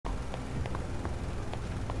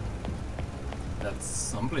That's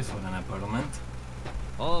someplace for an apartment.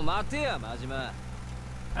 Oh, Mattia, Majima.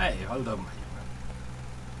 Hey, hold up, Majima.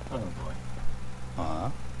 Oh boy. Huh?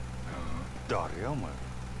 Dari, oh my. Oh,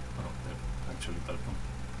 they're actually talking.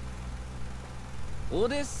 オ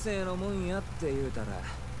デッセイのもんやって言うたら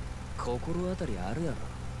心当たりあるや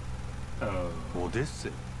ろ。オデッセ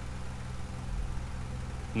イ。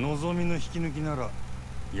望みの引き抜きなら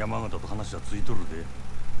山形と話はついとるで。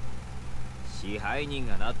支配人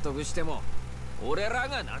が納得しても俺ら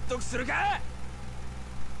が納得するか。よ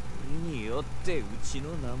りによってうち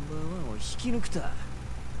のナンバーワンを引き抜くた。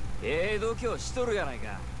度胸しとるやない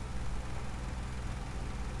か。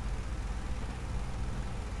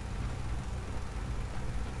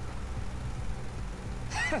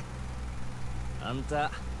あんた、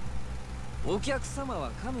お客様は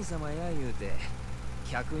神様や言うて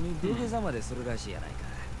客に土下座までするらしいやないか。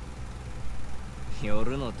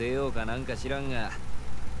夜の帝王かなんか知らんが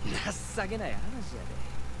情けない話やで。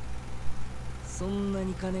そんな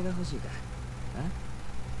に金が欲しいか。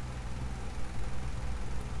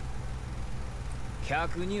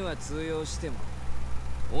客には通用しても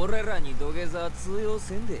俺らに土下座は通用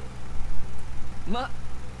せんで。ま、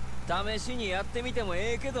試しにやってみても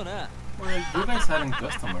ええけどな。Well, you guys aren't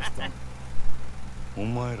customers though. お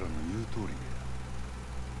前らの言う通り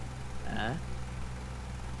あ？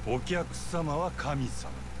お客様は神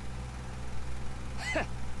様。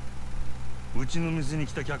うちの店に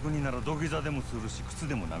来た客になら土下座でもするし靴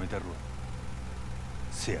でも舐めたるわ。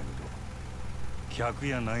せやけど客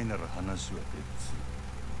やないなら話は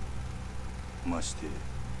別。まして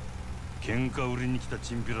喧嘩売りに来た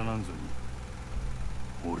チンピラなんぞ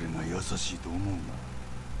に俺が優しいと思うな。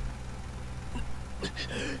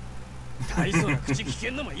大層な口聞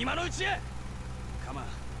けんのも今のうちや。カマン、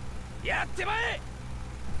やってまえ。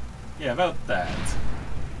 Yeah, about that.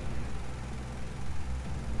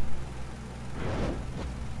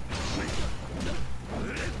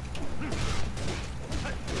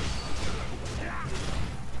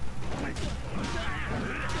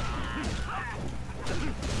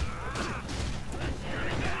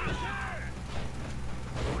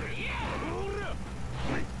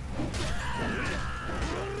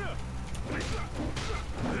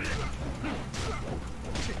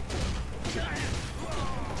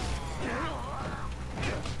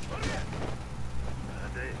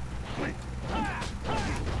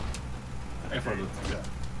 I forgot to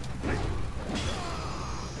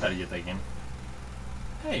target again.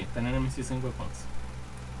 Hey, ten enemies using weapons.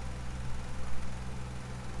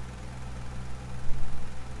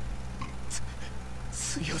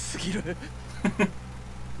 強すぎる。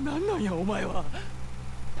なんなんやお前は。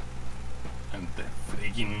I'm the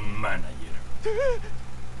freaking manager.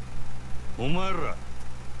 お前ら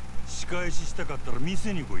仕返ししたかったら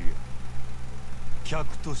店に来いや。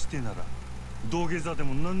客としてなら土下座で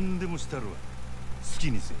も何でもしたるわ。好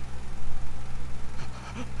きにせ。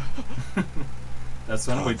That's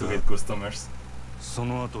one way to get customers. そ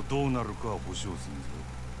の後どうなるかは保証せんぞ。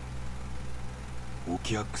お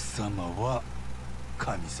客様は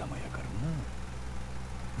神様やか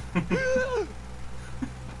らな。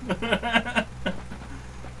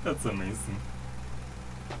That's amazing.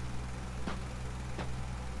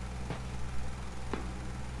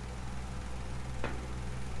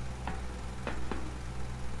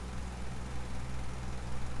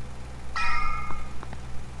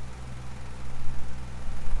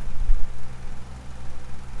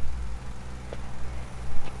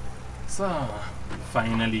 So,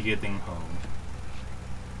 finally getting home.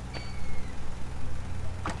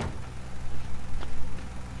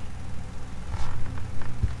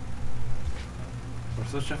 For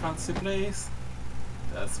such a fancy place,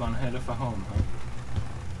 that's one hell of a home, huh?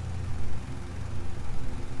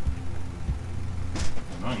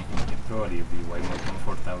 Annoying, it can probably be way more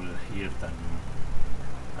comfortable here than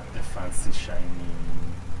at the fancy, shiny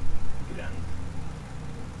Grand.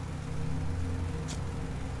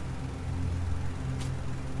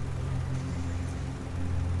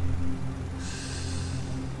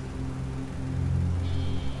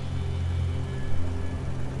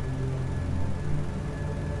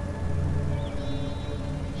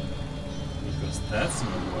 That's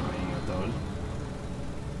not worrying at all.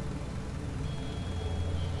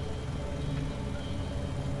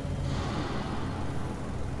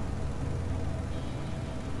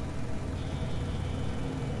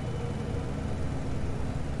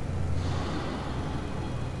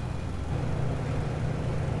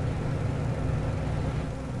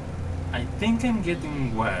 I think I'm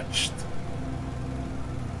getting watched.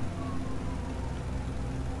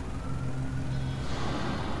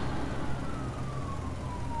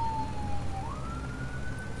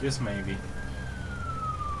 Just maybe.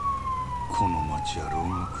 この町は牢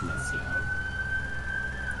獄。 That's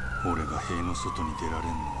loud. 俺が塀の外に出られんの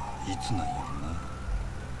はいつなんやろな。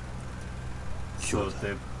 So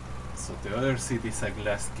the other city is a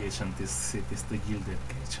glass cage and this city is the gilded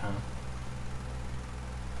cage, huh?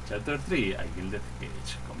 Chapter 3, a gilded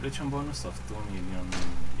cage. Completion bonus of 2 million yen.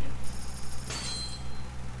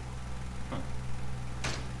 Huh.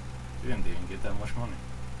 We didn't even get that much money.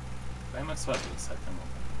 Climax battles, item open.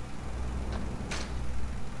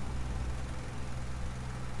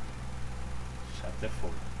 Chapter 4,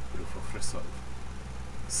 proof of resolve.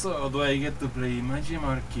 So, do I get to play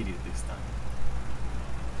Majima or Kiryu this time?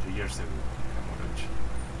 3 years ago, Hemorrhage.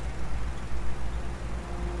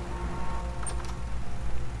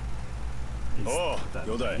 Oh, Is that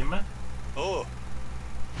Yodai. Majima? おう。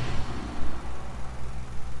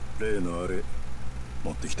例のあれ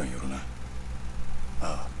持ってきたんやろな。あ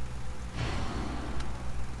あ。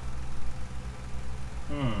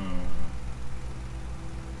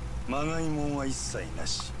まがいもんは一切な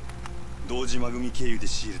し。堂島組経由で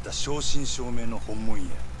仕入れた正真正銘の本物や。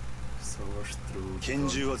拳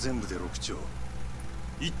銃は全部で6丁。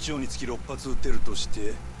1丁につき6発撃てるとし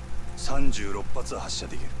て36発は発射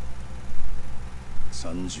できる。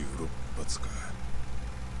36発か。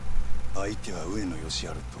相手は上野義治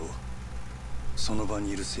とその場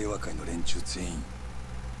にいる清和会の連中全員。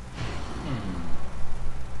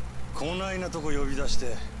こないなとこ呼び出し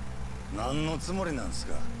て何のつもりなんす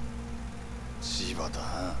か。柴田。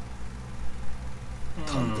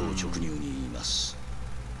単刀直入に言います。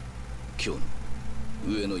今日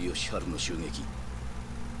の上野義治の襲撃、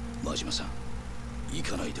真島さん行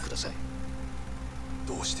かないでください。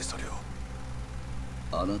どうしてそれを。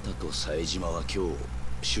あなたと冴島は今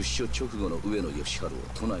日出所直後の上野義治を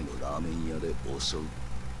都内のラーメン屋で襲う、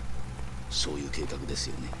そういう計画で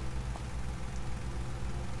すよね。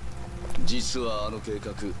実はあの計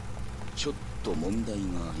画ちょっと問題が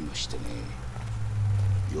ありましてね、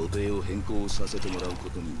予定を変更させてもらうこ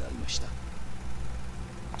とになりました。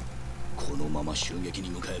このまま襲撃に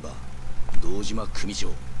向かえば堂島組長、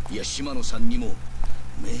いや島野さんにも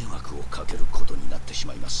迷惑をかけることになってし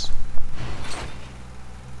まいます。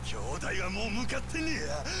兄弟はもう向かってねえ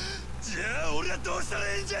や。じゃあ俺はどうしたら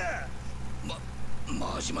ええんじゃ。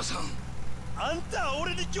真島さん、あんたは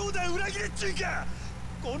俺に兄弟裏切れっちゅうか。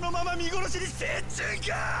このまま見殺しにせえっちゅう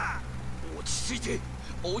か。落ち着いて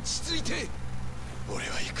落ち着いて。俺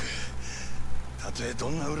は行く。たとえど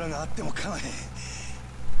んな裏があっても構わへん。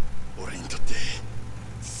俺にとって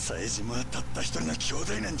冴島はたった一人の兄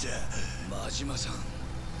弟なんじゃ。真島さん、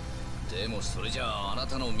でもそれじゃああな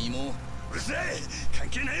たの身も。うるさい、関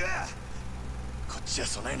係ないわ。こっちは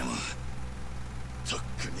そないなもんとっ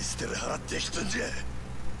くに捨てる払ってきたんじゃ。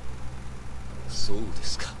そうで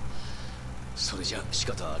すか。それじゃ仕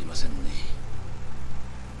方ありませんね。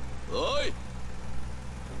おい、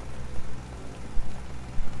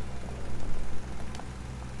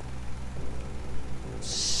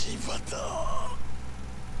柴田。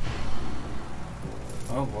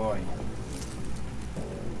Oh boy.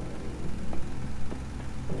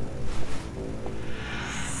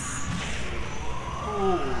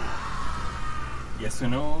 Oh. Yes, we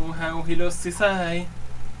know how he lost his eye.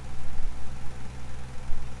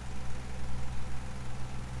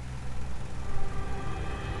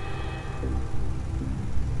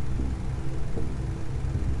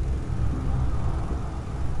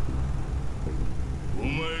 お前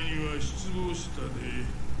には失望したで、真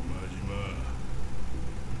島。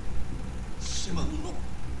島野の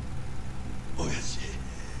親父。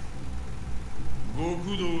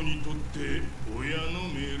極道にとって親の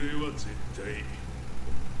命令は絶対。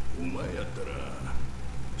お前やったら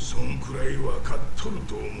そんくらい分かっとる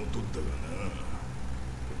と思っとったが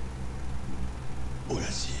な。親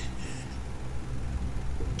父、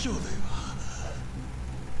兄弟は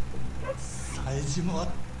冴島は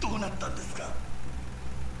どうなったんですか。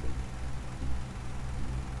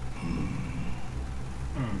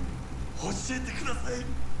教えてください、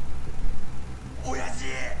親父。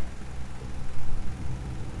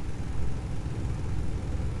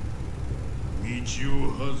道を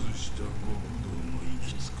外した極道の行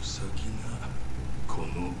き着く先がこの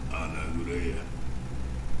穴蔵や。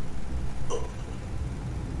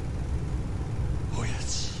親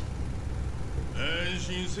父。安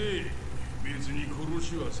心せえ、別に殺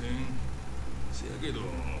しはせん。せやけど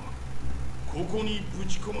ここにぶ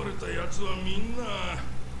ち込まれたやつはみんな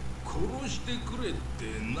殺してくれって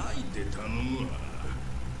泣いて頼むわ。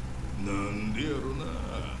なんでやろな。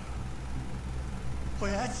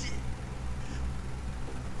親父、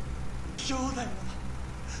兄弟は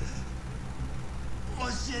教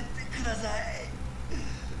えてください、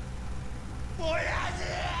親父。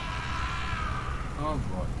Oh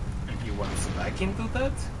boy. And he wants back into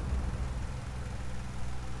that?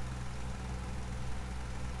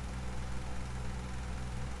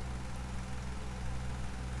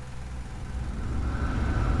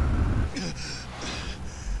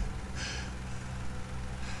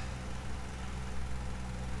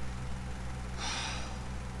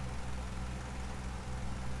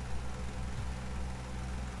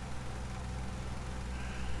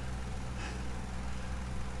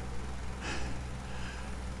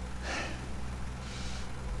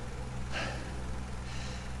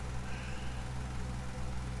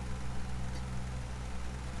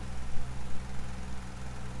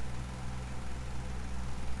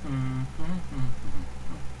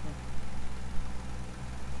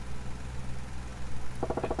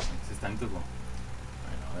 It's time to go. I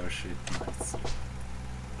know there's shit night sleep.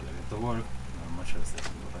 But I get to work, not much else I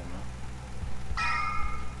can do right now.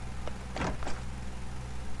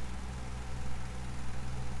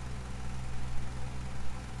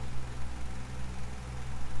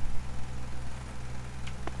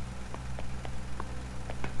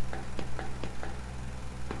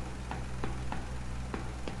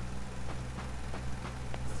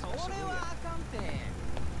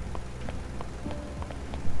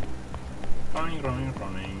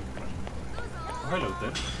 Running. Oh, hello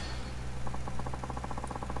there.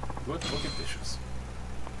 Good pocket dishes.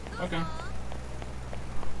 Okay.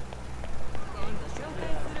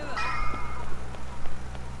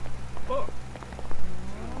 Oh.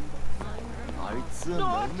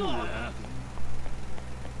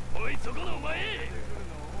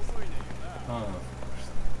 Oh, of course.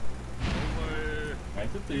 I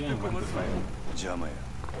thought they didn't want to fight. Jamaya.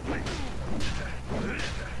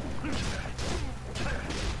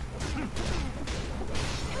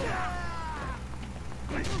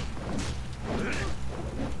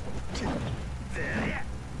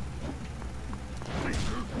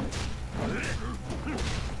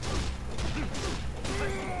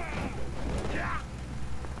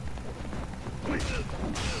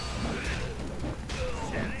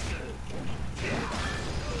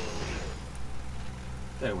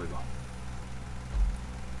 There we go.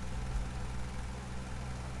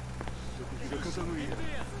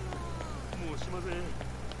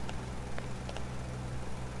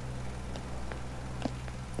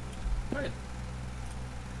 Right.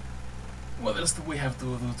 What else do we have to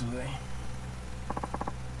do today?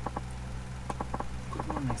 Good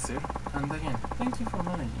morning, sir. And again, thank you for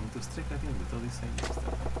managing to strike a deal with all these ideas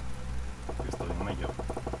that you're doing my job.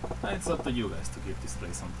 It's up to you guys to keep this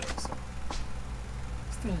place on tail, so.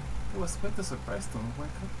 Still, it was quite a surprise to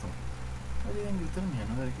wake up to. Why didn't you tell me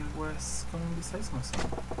another guild was coming besides my son?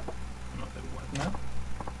 Another what now?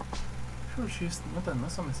 Sure, she's not an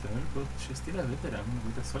awesome seller, but she's still a veteran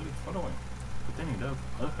with a solid following. With any luck,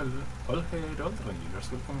 all her old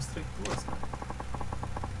regulars will come straight to us now.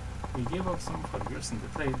 We gave up some of our years in the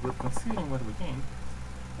trade, but considering what we gained,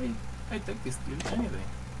 I take this deal any day.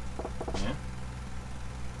 Yeah?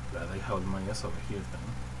 Glad I held my ass over here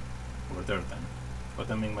then. Or there then. But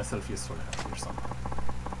I make myself useful here somehow.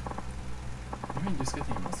 Even just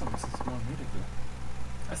getting awesome is a small miracle.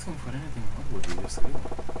 Asking for anything more would be just good.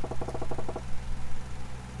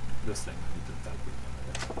 Just like a little talk with me.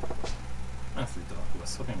 Honestly though, he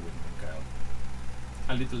was talking with me, Kyle.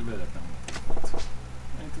 A little better than what he thought.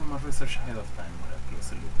 A little more research ahead of time, or a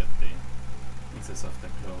closer look at the instances of the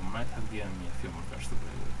claw might have given me a few more cards to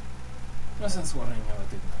play with. No sense worrying about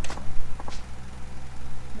it now.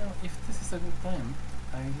 Now, if this is a good time,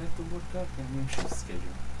 I'd like to work out a new shift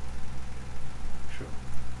schedule. Sure.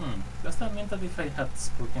 Does that mean that if I had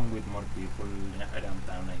spoken with more people around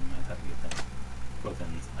town, I might have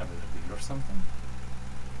gotten a better deal or something?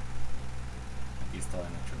 Aquí está la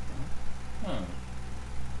actual thing.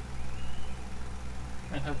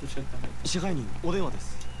 I have to check that. 支配人お電話で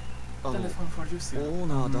す。Telephone for you, sir. オー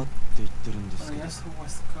ナーだって言ってるんですけど。Yes, who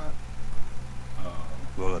was cut?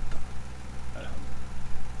 わかった。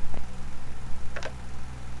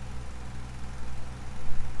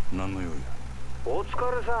何の用や。お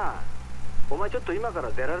疲れさん。お前ちょっと今か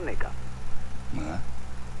ら出られねえか。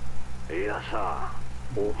いやさ、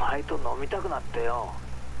お前と飲みたくなってよ。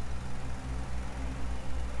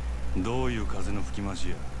どういう風の吹き回し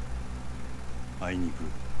や。あいにく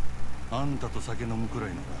あんたと酒飲むくらい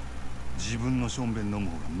なら自分のしょんべん飲む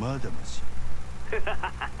方がまだまし。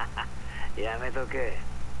やめとけ。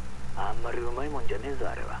あんまりうまいもんじゃねえぞ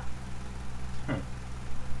あれは。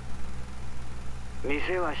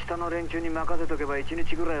店は下の連中に任せとけば1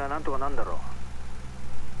日ぐらいはなんとかなんだろ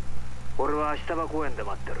う。俺は明日場公園で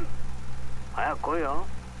待ってる。早く来いよ。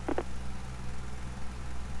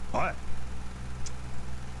おい。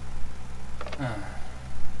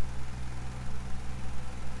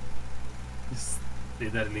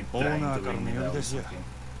literally オー trying ナ to ーから bring の me 呼び down 出しや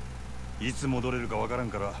something. いつ戻れるかわからん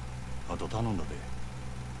からあと頼んだ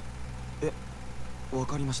でわ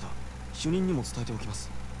かりました。主任にも伝えておきます。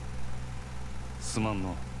すまん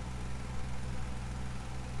の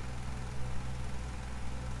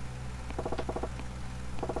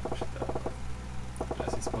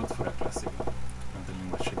Classic spot for a classic.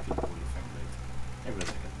 Antonio was shaking the woolly frame blade. Every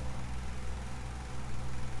second.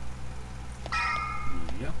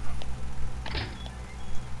 Yep.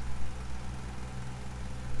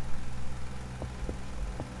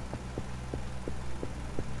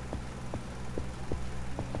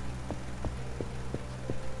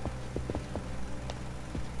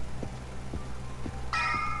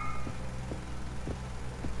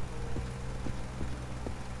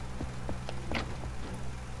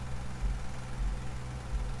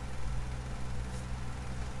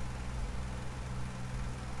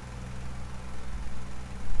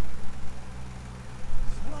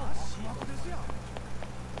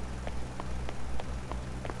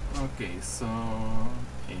 Okay, so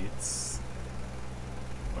it's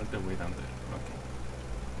all the way down there. Okay.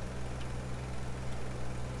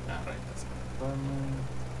 Ah, right, that's my apartment.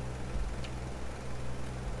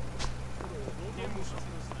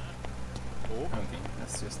 Okay,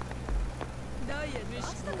 that's just.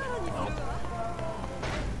 Oh.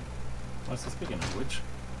 Also, speaking of which,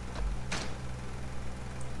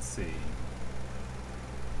 let's see.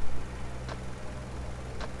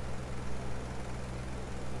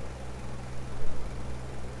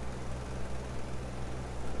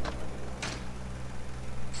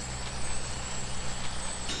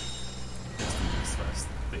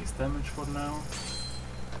 Base damage for now.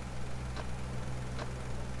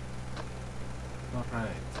 Alright.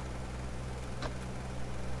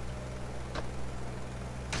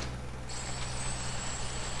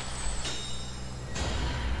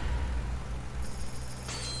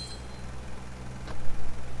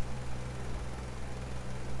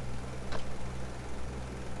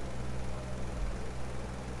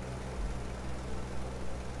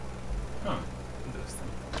 Huh, interesting.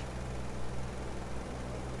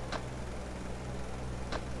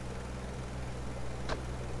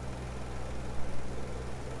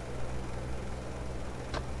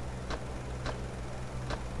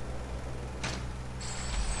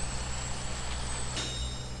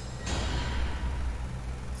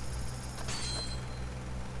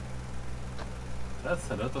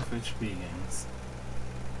 That's a lot of HP gains.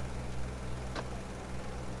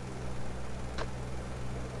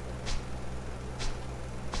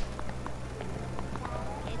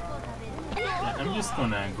 Yeah, I'm just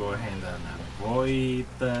gonna go ahead and avoid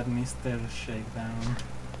that Mr. Shakedown.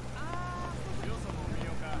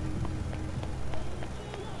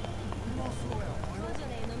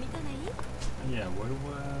 Yeah, where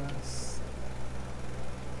was...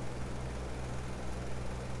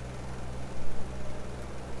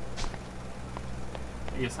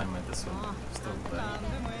 I guess I might as well stop there.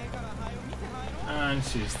 And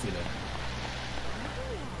she's still there.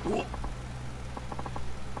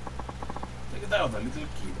 Take it out, a little kid,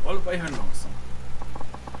 all by her lonesome.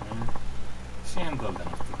 She ain't old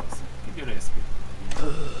enough to listen. Keep your eyes peeled.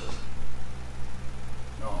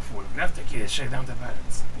 No, fool, grab the kid, shake down the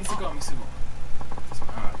parents. Easy go, easy go.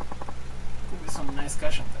 Smart. Could be some nice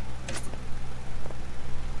cash on that. Let's do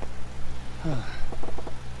it.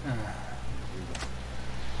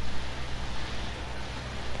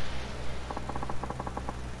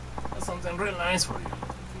 Something real nice for you.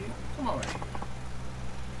 Okay? Come over here.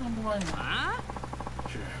 Don't mind me.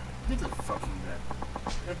 Sure. Little fucking rat.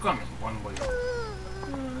 You're coming, one by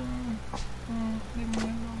one. Leave me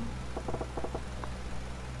alone.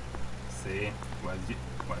 See? What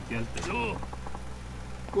you do?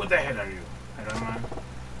 Who the hell are you? Iron Man?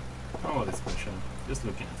 Nobody special. Just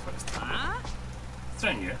looking at first.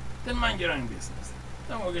 Stranger, then mind your own business.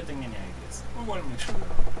 Don't go getting any ideas. We will make sure you're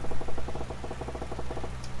okay.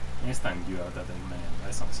 Next time you out at a man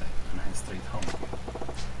by sunset and head straight home.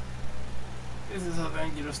 This is a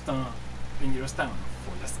dangerous town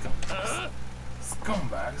full of scumbags.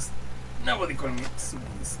 Scumbags? Nobody call me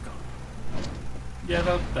Sugi Scum. Get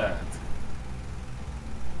out that.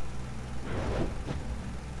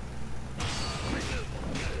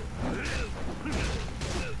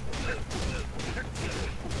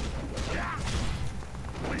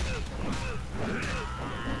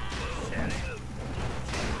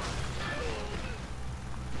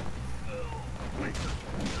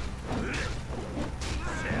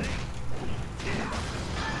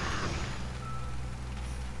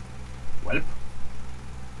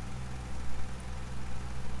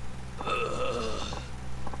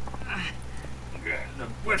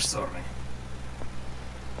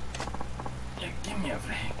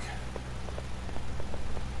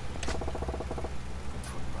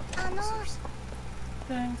 officers.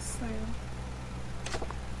 Thanks, sir.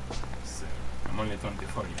 So, I'm only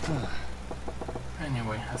 24 years old.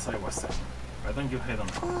 Anyway, as I was saying, why don't you head on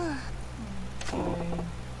home? Okay.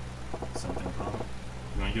 Something wrong?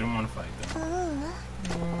 You and your mom fighting?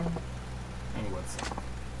 And what's up?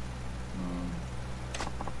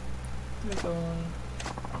 Little...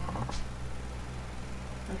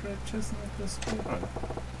 The red chestnut is squirrel.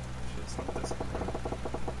 Chestnut is squirrel.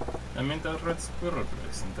 I mean the red squirrel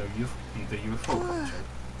place in the UFO culture.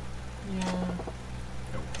 Yeah.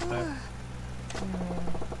 That.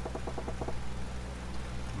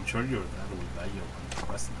 I'm sure your dad will buy you one.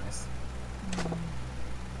 That's nice.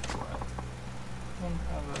 What? Don't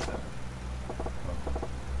have a dad. Oh,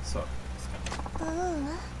 sorry.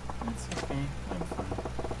 It's okay. I'm fine.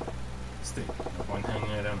 Stay. No point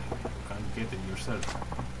hanging around here. You can't get it yourself.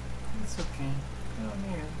 It's okay. I don't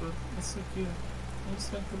need it, but it's so cute. I just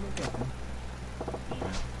like to look at them.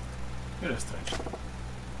 Yeah. You're a strange.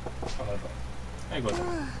 Alright. I got it.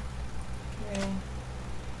 Okay.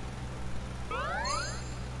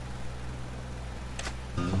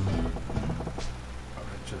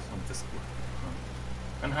 Alright, just want this square.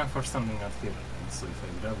 And have her standing out here again, so if I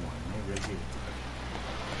grab one, maybe I'll give it to her.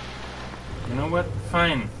 You know what?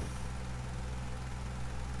 Fine.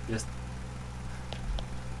 Just...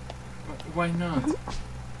 Why not?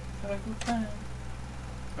 Have a good time.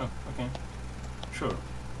 Oh, okay. Sure.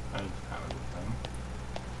 I'll have a good time.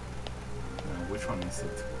 Which one is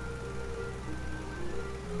it?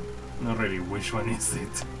 Not really, which one is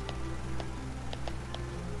it?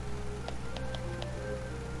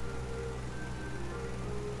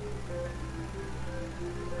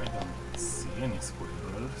 I don't see any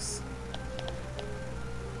squirrels.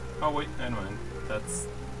 Oh wait, never mind. That's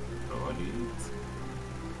probably it.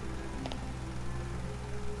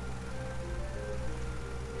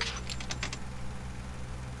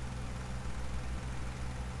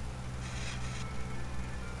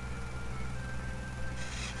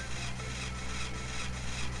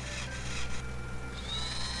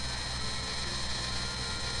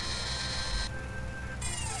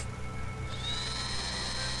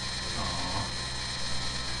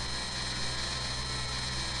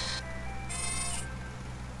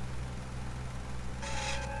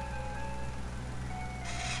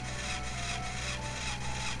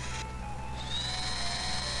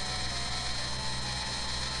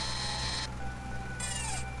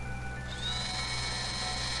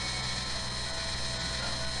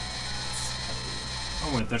 Oh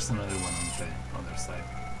wait, there's another one on the other side.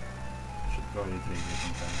 Should probably take it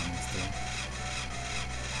in time instead.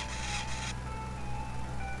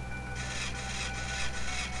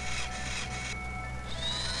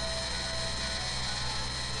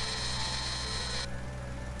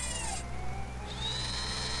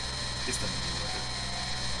 This time will be worth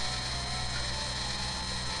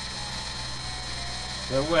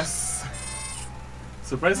it. That was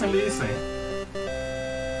surprisingly easy.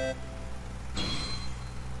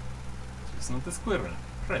 Not a squirrel,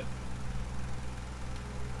 red.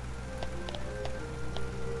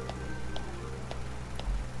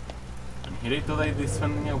 And here today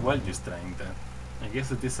defending a while just trying that. I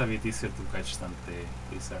guess it is a bit easier to catch than the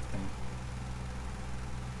lizard thing.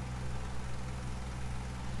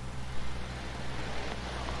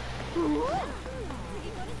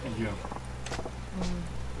 And you?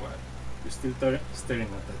 What? You're still staring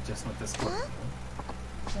at that, just not a squirrel,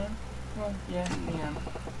 no? Well, yeah, I am.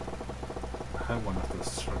 I have one of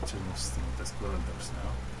those structures in the squirrel doors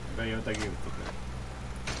now. Maybe I ought to give it to her.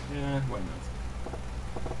 Yeah, why not?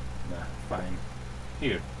 Nah, fine.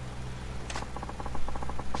 Here.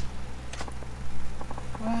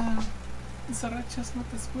 Wow, it's a red chestnut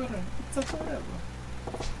squirrel. It's adorable.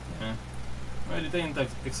 Yeah. Well, it ain't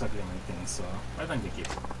exactly my thing, so why don't you keep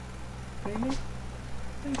it? Really?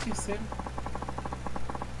 Thank you, sir.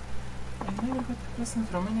 I never got a present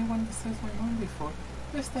from anyone besides my mom before.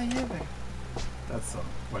 Best I ever. That's all.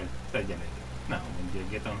 Well, tell you later. Now, when you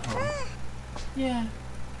get on home. Yeah.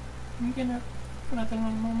 I'm gonna tell my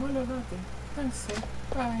mom all about it. Thanks, sir.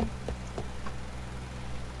 Bye.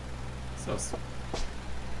 So sweet.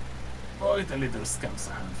 Boy, the little scam's a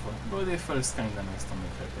handful. But they first kinda nice to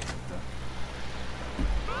make her take it though.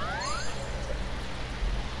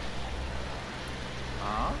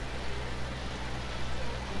 Huh?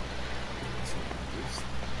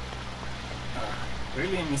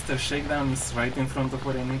 Really, Mr. Shakedown is right in front of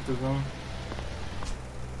where I need to go?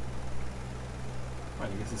 Well, I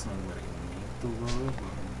guess it's not where I need to go,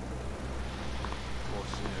 but...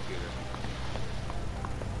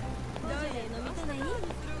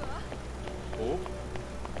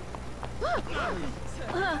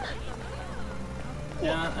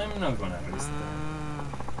 Yeah, I'm not gonna risk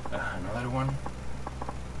that. Another one.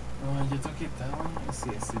 Oh, you took it that one? I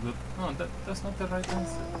see, but no, that's not the right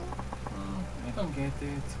answer. I don't get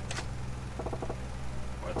it.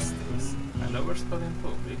 What's this? A lover spot in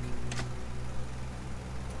public?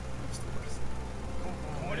 What's the worst?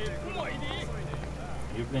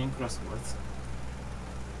 Are you playing crosswords?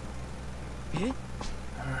 Eh?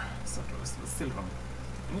 So close, but still wrong.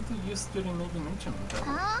 You need to use your imagination on that.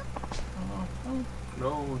 Oh,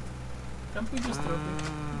 Claude. Can't we just drop it?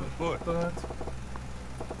 But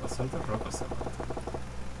what's all the ruckus about?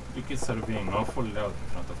 You kids are being awful loud in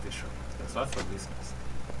front of this shop. That's bad for business.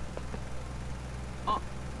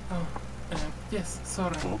 Yes,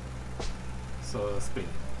 sorry. So, Spirit,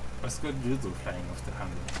 what's good you do flying off the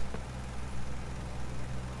handle?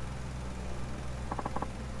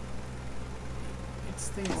 It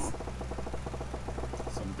stays.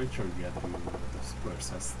 Some picture gathered the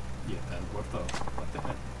squares as yet and worked out. What the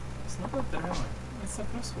hell? It's not a drama. It's a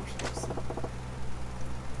crossword puzzle.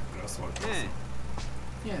 Crossword puzzle.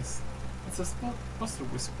 Yes, it's a spot puzzle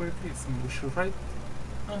with square grids and we should write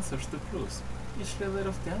answers to clues. Each letter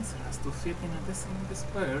of the answer has to fit in a designated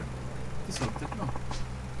square to solve the clue.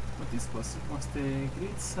 But this puzzle, once the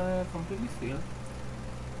grids are completely filled,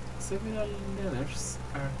 several letters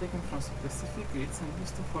are taken from specific grids and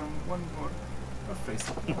used to form one word or phrase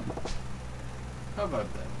of clue. How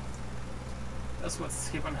about that? That's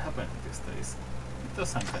what's even happening these days. It does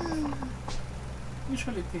sound kind of fun.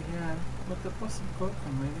 Usually they are, but the puzzle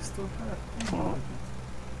Gorkon made is too hard.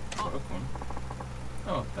 Gorkon?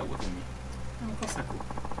 Oh, that would be me. I'm Kosaku.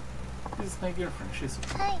 This is my girlfriend,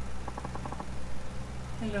 Shizuku. Hi.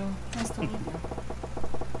 Hello, nice to meet you.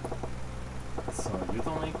 So, you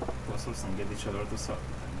don't make puzzles and get each other to solve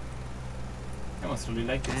them. I must really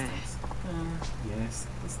like these things. Yes,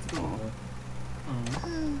 it's true. Oh,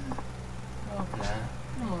 blah.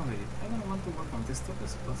 I'm over it. I don't want to work on this stupid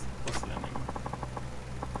puzzle anymore.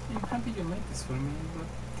 I'm happy you made this for me, but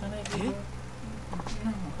can I give you...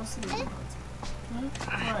 No, absolutely not.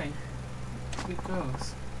 Why?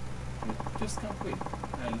 Because you just can't quit.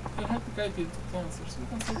 I'll help you guide you to the answers. We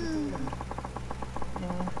can solve it together. No,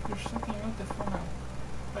 you're shutting out the phone now.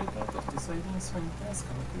 I thought of this idea so intense,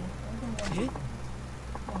 Kabuki. I don't want to.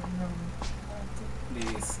 Oh no.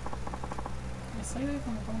 Please. Yes, I don't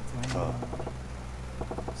want to anymore.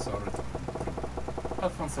 Sorry to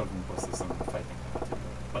have fun solving puzzles and fighting about it.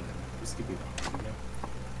 Whatever. Just keep it on.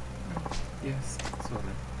 Yeah? Yes,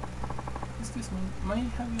 sorry. Excuse me, may I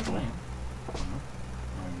have your name?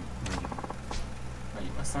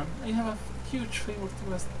 Majima-san, I have a huge favor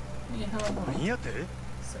to ask. May I have a moment?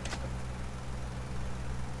 Say that.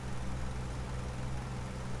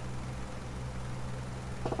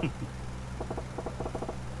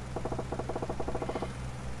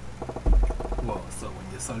 Whoa, so when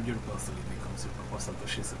you solve your puzzle, it becomes your proposal to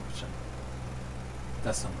Shizuku-chan.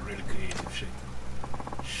 That's some really creative shit.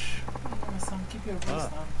 Shh, Majima-san, keep your voice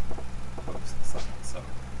down. Oops, sorry.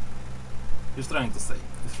 Just trying to say,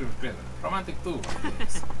 it's really clever. Romantic too,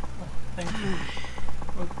 yes. Oh, thank you.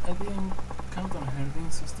 But I didn't count on her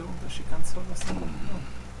being so strong that she can't solve a single clue.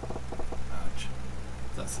 Ouch.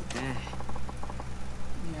 That's it.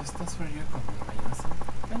 Yes, that's where you're coming, Majima-san.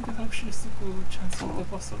 Can you help Shizuku-chan solve the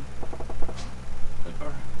puzzle?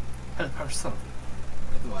 Help her solve it.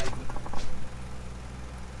 What do I do?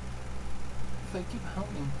 If I keep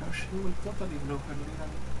hounding her, she will totally blow her lid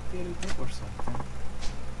and tear it up or something.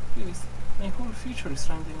 Please, my whole future is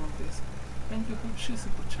riding on this. Can you help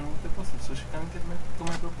Shizuku-chan with the puzzle so she can get to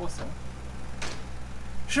my proposal?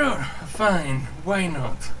 Sure, fine, why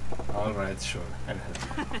not? Alright, sure, I'll help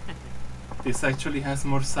you. This actually has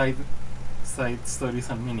more side stories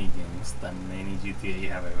and mini-games than any GTA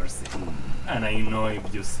I have ever seen. And I know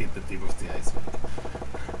I've just hit the tip of the iceberg.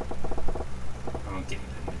 Okay,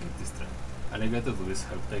 let me get this straight. All I gotta do is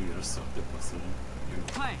help the girl solve the puzzle.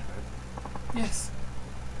 Hi. Yes.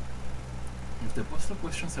 If the puzzle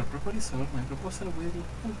questions are properly solved, my proposal will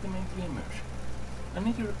ultimately emerge. I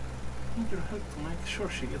need your help to make sure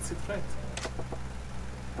she gets it right.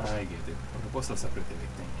 I get it. Proposals are pretty big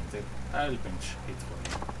thing, ain't it? I'll pinch it for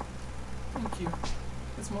you. Thank you.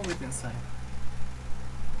 Let's move it inside.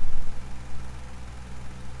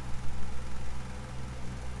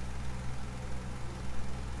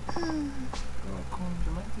 Oh, come on,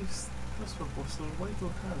 you make this crossword puzzle way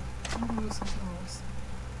too hard. Can we do something else?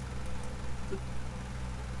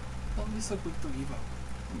 Don't be so quick to give up.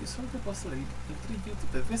 When you solve the puzzle, I'll treat you to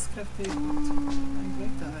the best craft they got. I'm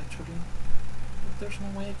like that actually. But there's no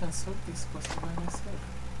way I can solve this puzzle by myself.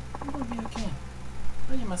 It will be okay.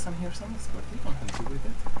 Majima-san here's an expert. He can help you with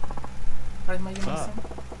it. Right, Majima-san?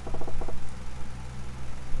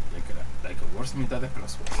 force me to the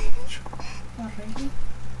crossword. Oh, really?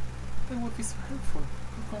 That would be so helpful.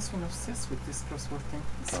 Goku's been obsessed with this crossword thing.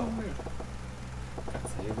 It's so weird. Can't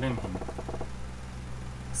say I blame him.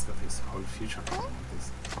 He's got his whole future on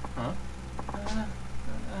this. Huh?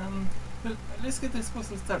 Well, let's get this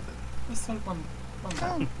puzzle started. Let's solve one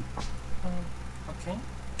down. Okay.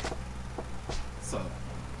 So,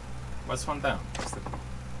 what's one down? What's the clue?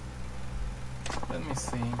 Let me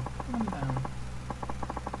see. One down.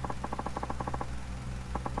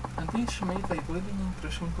 A dish made by boiling and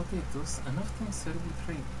crushing potatoes and often served with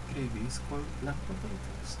gravy is called black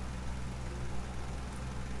potatoes.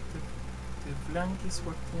 The blanquis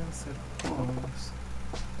were the answer.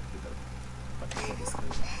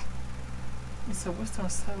 It's a western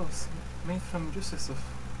sauce made from juices of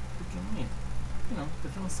cooking meat. You know, the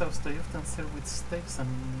brown sauce they often serve with steaks and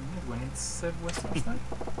meat when it's served western style.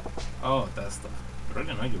 Oh, that stuff. You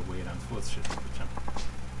really know your way around food shit, Richard.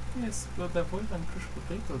 Yes, but the boiled and crushed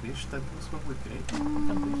potato dish that goes well with gravy. I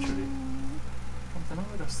can picture it. From the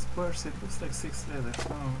number of squares, it looks like 6 letters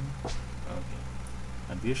long. Okay.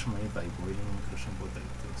 A dish made by boiling and crushing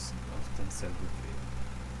potatoes, often served with gravy.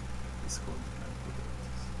 It's called black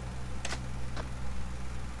potatoes.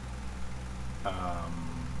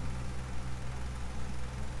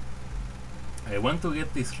 I want to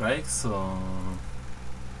get this right, so...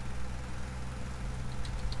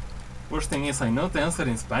 Worst thing is, I know the answer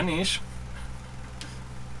in Spanish.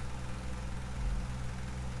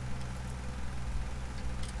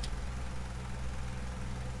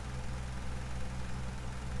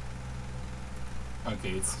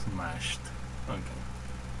 Okay, it's mashed. Okay.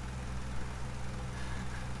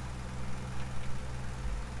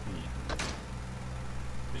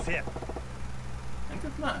 Yeah. And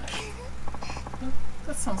it mashed. Well,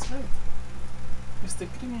 that sounds right. It's the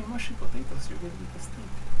creamy mushy potatoes you get with the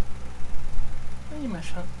steak.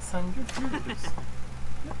 Majima-san, you're furious.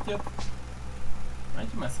 Yep.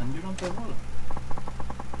 Majima-san, you're on the roll.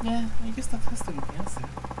 Yeah, I guess that has to be the answer.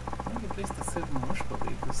 The only place that serve mashed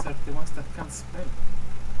potatoes are the ones that can't spell.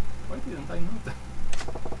 Why didn't I know that?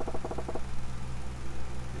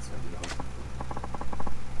 That's what you're hoping for.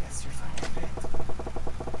 Yes, you're doing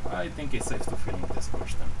great. I think it's safe to fill in the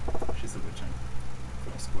scores then. She's a good chance.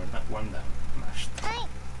 From square one down. Mashed.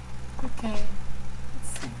 Okay.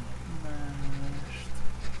 Let's see. Mashed.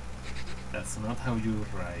 That's not how you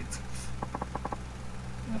write.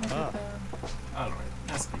 Alright,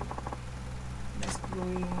 let's go. Let's go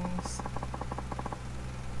is...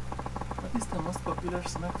 What is the most popular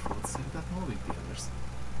snack food served at movie theaters?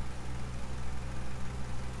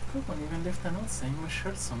 Coupon even left a note saying we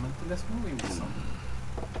shared some until last movie with some.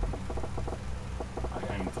 I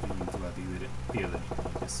am really into a theater,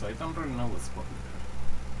 so I don't really know what's popular.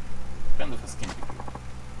 Kind of a skimpy group.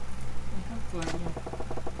 I have to agree.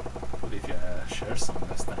 But if you share some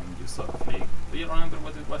last time you saw a flick, do you remember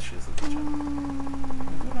what it was, she said the chat? I do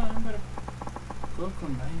remember Goku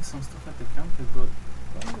buying some stuff at the counter, but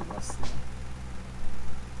what was it?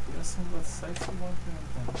 He doesn't what size he wanted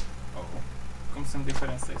and then... Oh, comes in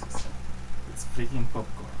different sizes. It's freaking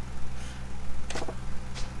popcorn.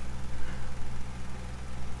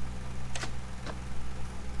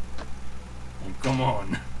 And come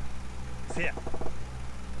on! See ya.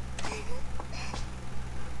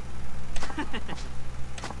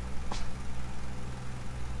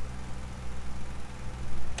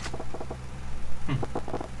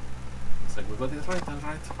 It's like we got it right,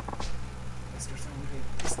 alright. Let's do something great.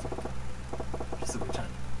 Just a good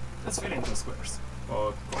time. Let's fill in those squares.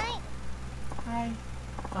 Popcorn. Hi.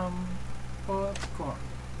 Popcorn.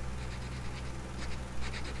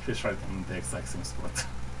 She's right in the exact same spot.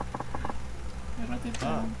 I wrote it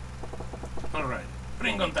down. Alright,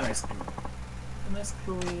 bring on the next clue. The next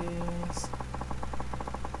clue is...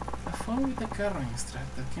 A phone with a carrying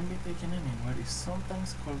strap that can be taken anywhere is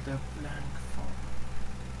sometimes called a blank phone.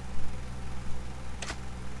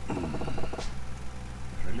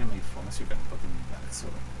 Really make phones you can put in bags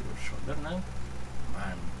or your shoulder now?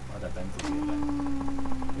 Man, what a time to be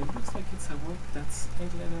alive. It looks like it's a word that's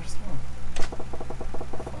 8 letters long.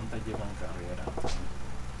 Phone that you can carry around.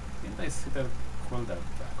 Didn't I see that called a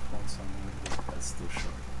back phone somewhere, but that's too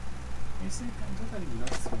short. You see, I'm totally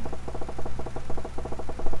lost here.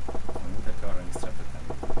 With the carrying strap that can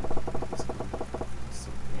be this called a back phone. So,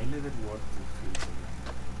 a letter word to fill the blank.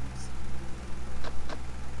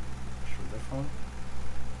 Shoulder phone?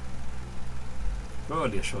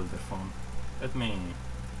 Probably a shoulder phone. Let me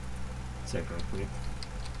check real quick.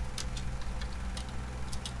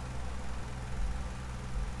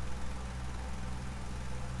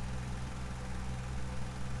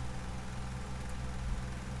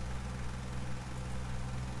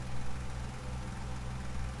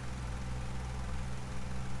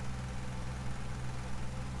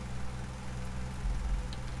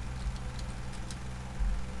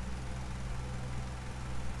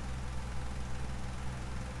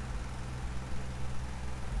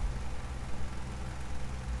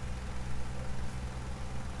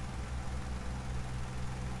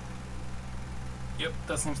 Yep,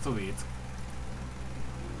 that seems to be it.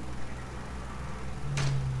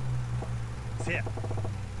 Yeah.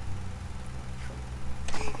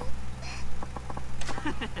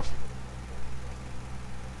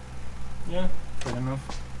 Yeah, fair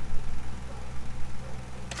enough.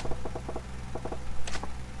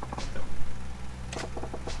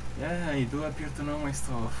 Yeah, I do appear to know my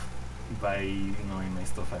stuff. By knowing my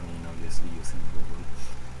stuff, I mean obviously using Google.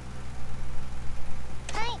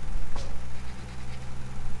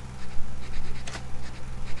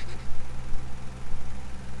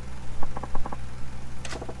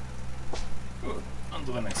 Good, on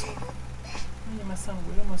to the next one. Hey, my son,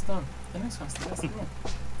 we're almost done. The next one's the last one.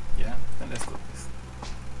 Yeah, then let's do this.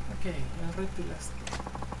 Okay, I'll read the last one.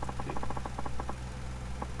 Okay.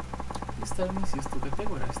 This term is used to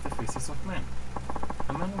categorize the faces of men.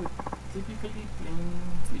 A man with typically plain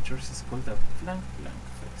features is called a blank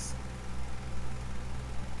face.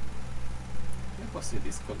 The opposite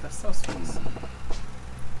is called a sauce face.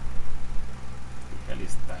 Typically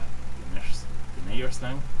is the teenager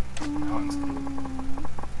slang. Now I'm screwed.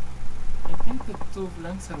 I think the two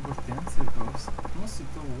blanks are where the answer goes. Mostly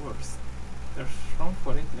two words. There's room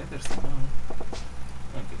for 8 letters now.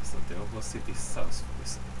 Okay, so the opposite is sauce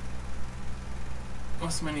face.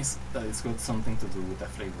 Most means that it's got something to do with a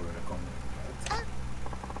flavor or a condiment, right?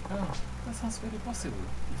 Oh, that sounds very possible.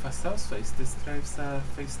 If a sauce face describes a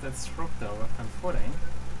face that's rubbed out and foreign,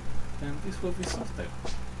 then this will be softer.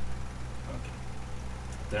 Okay.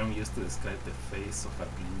 The term used to describe the face of a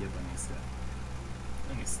plain Japanese guy.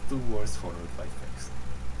 And it's 2 words for all 5 faces.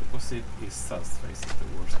 The opposite is sauce face, is the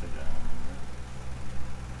words that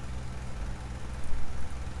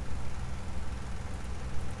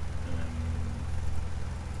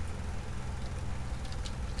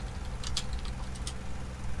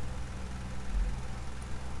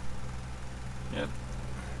yep,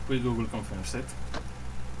 Google confirms it.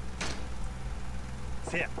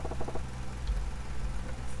 Yeah.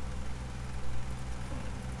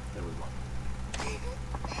 There we go.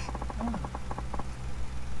 Ah.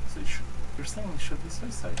 So you're saying it should be soy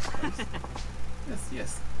sauce, right? Yes,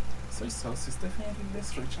 yes. Soy sauce is definitely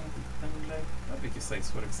less rich than like barbecue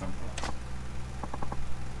sauce, for example.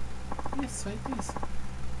 Yes, so it is.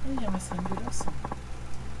 I am a sangriroso.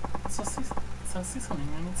 So it's a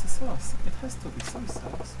seasoning and it's a sauce. It has to be soy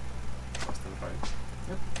sauce. Was that right?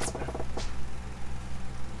 Yep, it's perfect.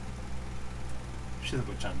 She's a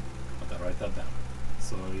good chance, but I'll write that down.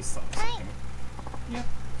 Soy sauce, okay? Yep,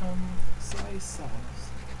 soy sauce.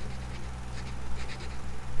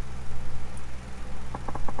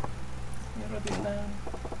 You wrote it down.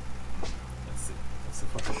 Let's see. Let's see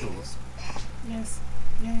for the clues. Yes,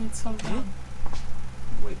 yeah, it's all done.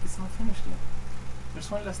 Wait, it's not finished yet. There's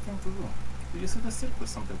one last thing to do. Do you see the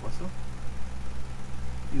circles on the puzzle?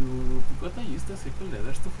 You gotta use the circle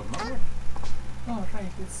letters to form a word. Oh,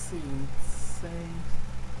 right, let's see. It's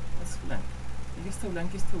that's blank. I guess the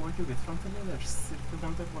blank is the word you get from the letters circled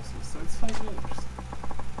on the puzzle, so it's 5 letters.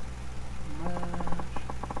 March.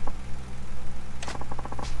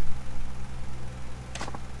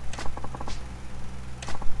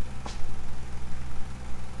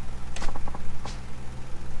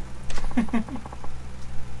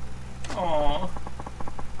 Aww.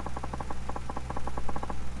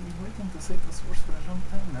 I've been waiting to say those words for a long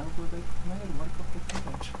time now, but I could never work up the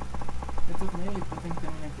courage. I thought maybe putting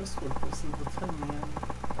them in a crossword puzzle would help me, and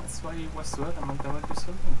that's why I was so adamant about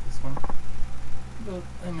resolving this one. But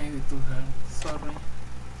I made it too hard. Sorry.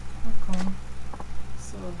 Okay.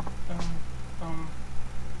 So,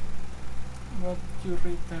 what you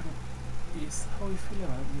read there is how I feel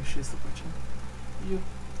about you, Shizuko-chan. Do you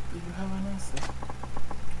have an answer?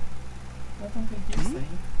 Why don't you say it?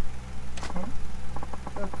 Huh?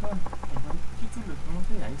 Rock on. I want you to look me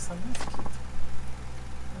in the eyes and ask it.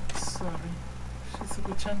 Sorry.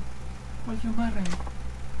 Shizuko-chan, will you marry me?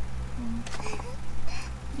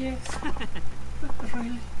 Yes.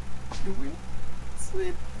 Really? You will?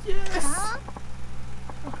 Sweet, yes!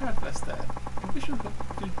 How hard was that? I wish you could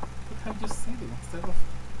have just said it instead of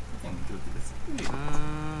putting it to this. Wait.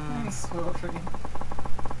 I'm sorry.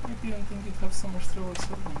 I didn't think you'd have so much trouble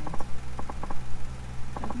solving it.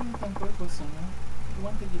 I did it on purpose, you know. I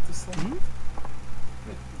wanted you to solve it.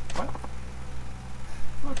 Wait, what?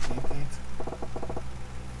 Okay, Kate.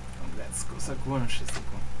 Let's go, Sakuan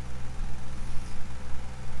Shizuko.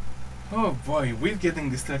 Oh boy, we're getting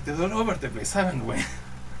distracted all over the place, haven't we? Hey,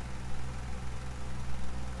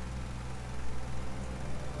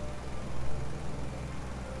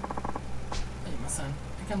 my son,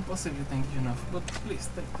 I can't possibly thank you enough, but please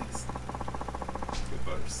take this.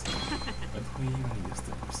 Reverse. But we even used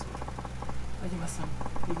the first word. Majima-san,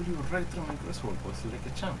 you blew right through my crossword puzzle like a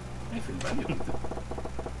champ. I feel validated.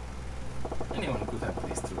 Anyone could have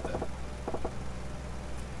placed through that.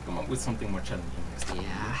 Come up with something more challenging next time.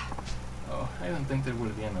 Yeah. Oh, I don't think there will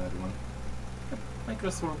be another one. My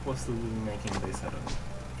crossword puzzle will be making days out of it.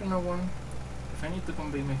 You know one? If I need to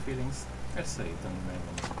convey my feelings, I'll say it on my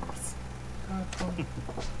own words.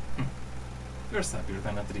 You're sappier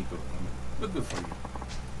than a tree group, but good for you.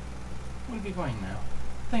 We'll be going now.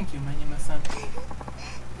 Thank you, Majima-san.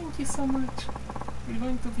 Thank you so much. We're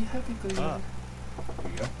going to be happy to hear.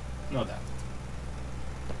 Here you go. No doubt.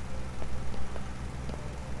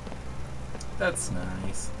 That's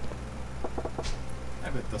nice. I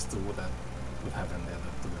bet those two would have ended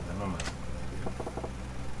up together no matter what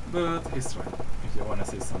they did. But he's right. If you wanna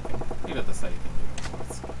say something, you gotta say it in your own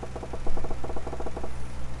words.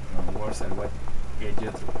 No words are what get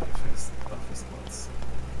you through life's toughest spots.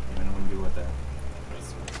 Even when you were there.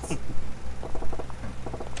 Crosswords.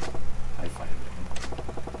 High five them.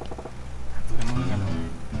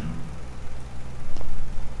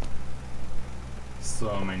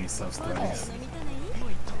 So many sub stories.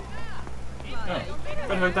 Oh,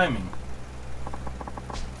 perfect timing.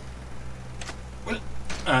 Well,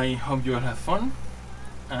 I hope you all have fun,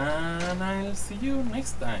 and I'll see you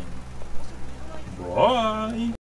next time. Bye!